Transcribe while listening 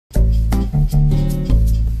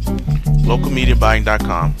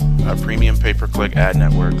LocalMediaBuying.com, a premium pay-per-click ad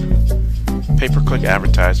network. Pay-per-click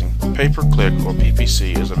advertising. Pay-per-click, or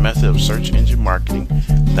PPC, is a method of search engine marketing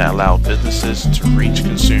that allows businesses to reach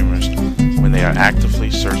consumers when they are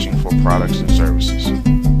actively searching for products and services.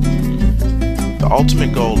 The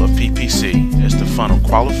ultimate goal of PPC is to funnel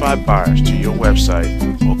qualified buyers to your website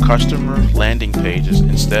or customer landing pages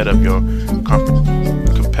instead of your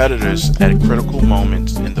competitors at critical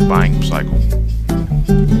moments in the buying cycle.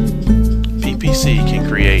 PPC can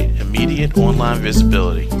create immediate online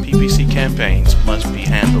visibility. PPC campaigns must be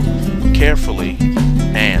handled carefully,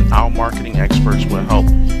 and our marketing experts will help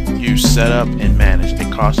you set up and manage a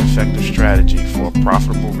cost-effective strategy for a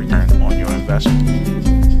profitable return on your investment.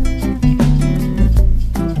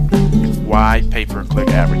 Why pay-per-click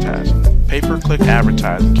advertising? Pay-per-click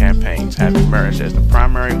advertising campaigns have emerged as the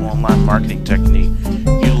primary online marketing technique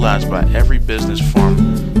utilized by every business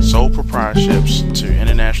from sole proprietorships to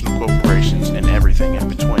international corporations and everything in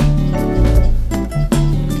between.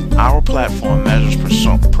 Our platform measures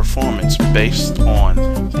performance based on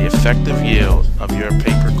the effective yield of your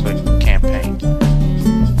pay-per-click campaign,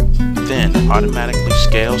 then automatically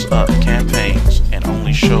scales up campaigns and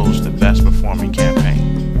only shows the best performing campaign.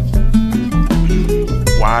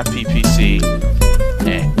 Why PPC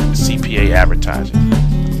and CPA advertising?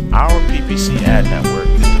 Our PPC ad network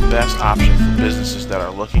is the best option for businesses that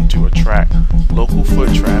are looking to attract local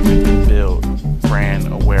foot traffic and build brand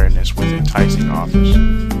awareness with enticing offers.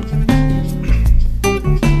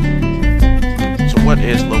 So what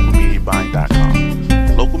is LocalMediaBuying.com?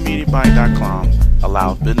 LocalMediaBuying.com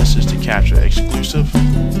allows businesses to capture exclusive,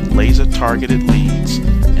 laser-targeted leads,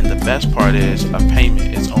 and the best part is a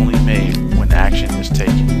payment is only made when action is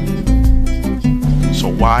taken. So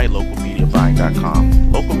why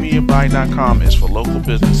LocalMediaBuying.com? LocalMediaBuying.com is for local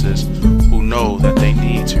businesses who know that they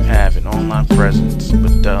need to have an online presence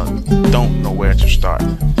but don't know where to start.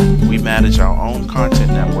 We manage our own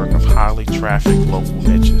content network of highly trafficked local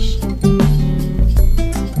niches.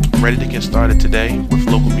 Ready to get started today with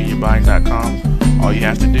LocalMediaBuying.com? All you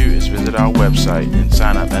have to do is visit our website and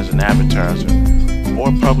sign up as an advertiser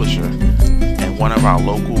or publisher, and one of our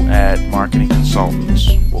local ad marketing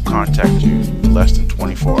consultants will contact you in less than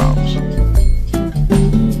 24 hours.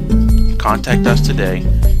 Contact us today.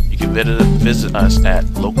 You can visit us at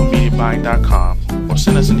LocalMediaBuying.com or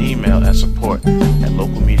send us an email at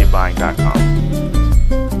support@LocalMediaBuying.com.